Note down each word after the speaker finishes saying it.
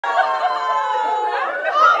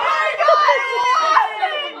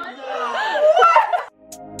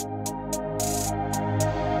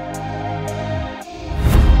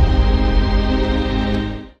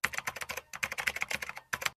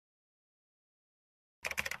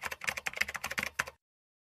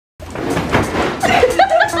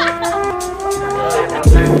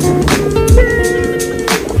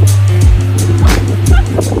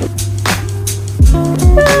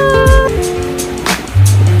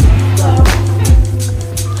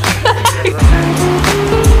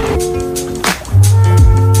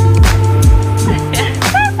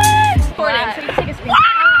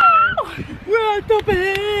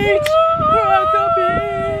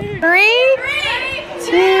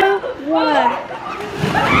What?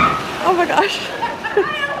 Oh my gosh.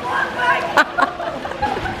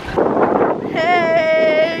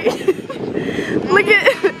 Hey! Look at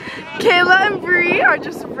Kayla and Bree are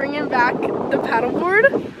just bringing back the paddleboard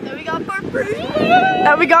That we got for free.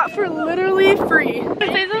 that we got for literally free.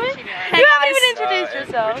 Say something? Hey You guys. haven't even introduced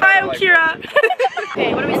yourself. Hi, I'm Kira.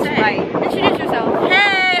 Okay, what do we say? Introduce yourself.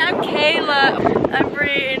 Hey, I'm Kayla. I'm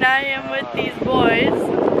Bree and I am with these boys.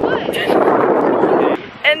 What?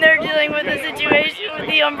 And they're dealing with the situation with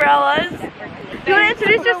the umbrellas. You want to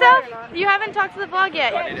introduce yourself? You haven't talked to the vlog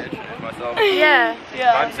yet. I need to introduce myself. Yeah.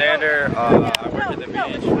 I'm Xander. I work at the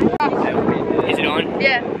beach. Is it on?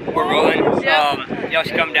 Yeah. We're rolling. Yeah. Y'all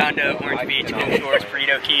should come down to Orange Beach, Cold Shores,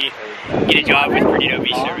 Perdido Key. Get a job with Perdido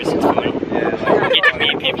Beach Service. It's fun. Get to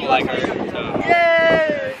meet people like her. So.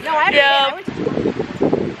 Yay! No, I Yeah.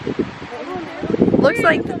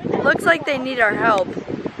 Looks like they need our help.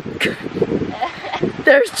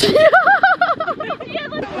 There's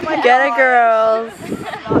Get it, girls.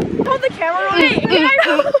 Hold the camera on me.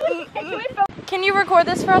 Can you record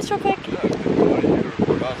this for us real quick?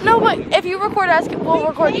 No, but if you record us, we'll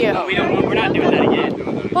record you. No, we're not doing that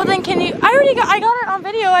again. Well then can you, I got it on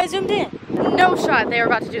video, I zoomed in. no shot. They were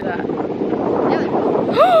about to do that.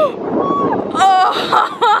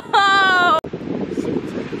 Oh!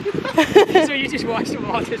 So you just watched them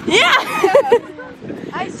all just. Yeah!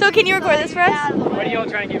 So can you record this for us? What are y'all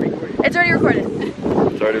trying to get recorded? It's already recorded.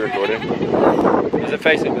 It's already recording. Is it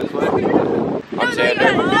facing this way? I'm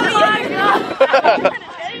Xander.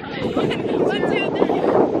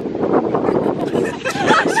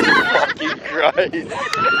 Fucking Christ.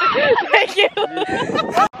 Thank you.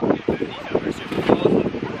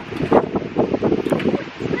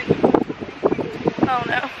 Oh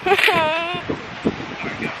no.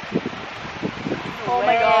 Oh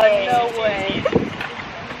my god, no way.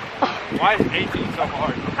 Why is 18 so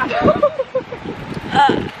hard?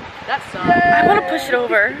 That sucks. I want to push it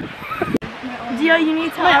over. Dia, you need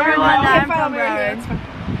to tell everyone that I'm from Broward.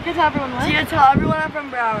 Can you tell everyone what? Dia, tell everyone I'm from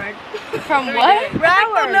Broward. From what?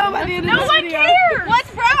 Broward. No one cares!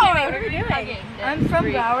 What's Broward? What are you doing? I'm from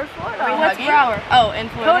Broward, Florida. What's Broward? Oh, in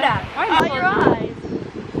Florida. Kodak. Oh, your eyes.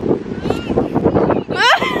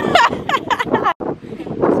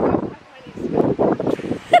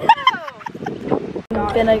 I'm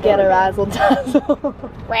finna get a razzle dazzle.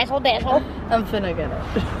 Razzle dazzle. I'm finna get it.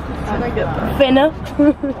 Finna?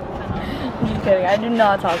 I'm just kidding, I do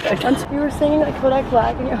not talk like that. You were singing like Kodak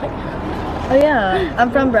Black and you're like, oh yeah,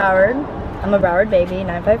 I'm from Broward. I'm a Broward baby,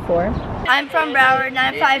 954. I'm from Broward,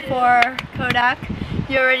 954, Kodak.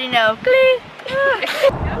 You already know.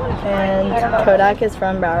 And Kodak is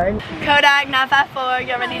from Broward. Kodak, 954,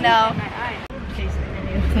 you already know.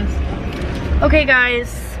 Okay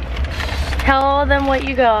guys, tell them what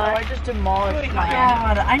you got. I just demolished mine.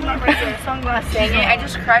 God, I need to bring some sunglasses. Dang it, I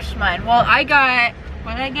just crushed mine. Well, I got,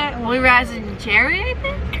 what did I get? Blue raspberry and cherry, I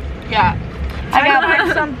think? Yeah. I got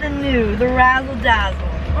like something new, the Razzle Dazzle.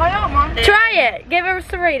 I don't want it. Try it, give us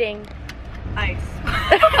a rating. Ice.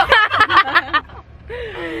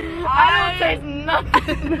 I don't taste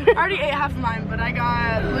nothing. I already ate half of mine, but I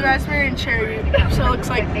got blue raspberry and cherry, so it looks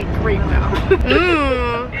like a grape now.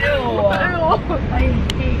 Mmm. Ew. I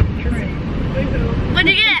hate drink. What'd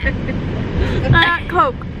you get? I got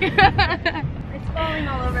Coke. It's falling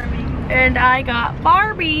all over me. And I got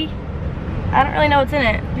Barbie. I don't really know what's in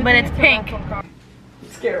it, but it's pink. I'm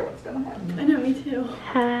scared what's gonna happen. I know, me too.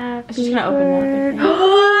 Happy I'm just gonna open that.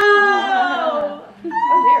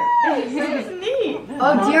 Oh dear. This is neat.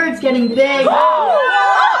 Oh dear, it's getting big.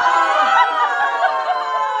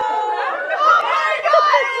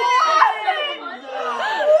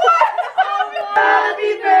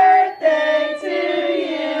 Happy birthday to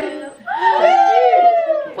you.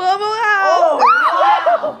 Bubble out.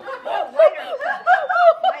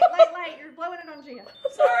 Light, you're blowing it on Gia.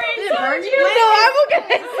 Sorry, Did it burn you? No, I'm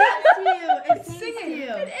okay. It's singing.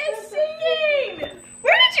 It is singing.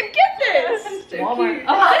 Where did you get this? Walmart. Oh,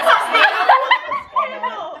 I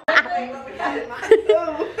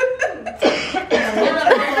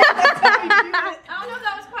don't know if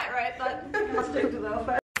that was quite right, but I'll stick to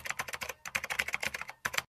that.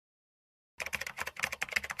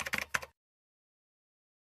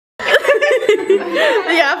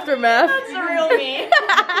 The aftermath. That's the real me.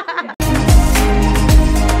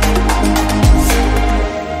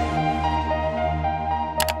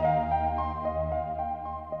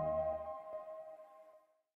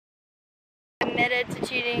 Admitted to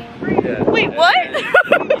cheating. Yeah. Wait, what?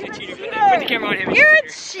 He's a cheater. Put the camera on him. You're a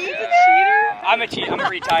cheater? I'm a cheater. I'm a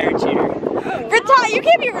retired cheater. You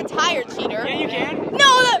can't be a retired cheater. Yeah, you can.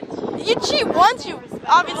 No, you cheat once you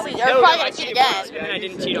obviously, you're probably gonna cheat again. And I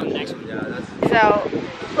didn't cheat on the next one. So,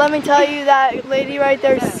 let me tell you that lady right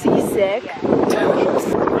there is seasick.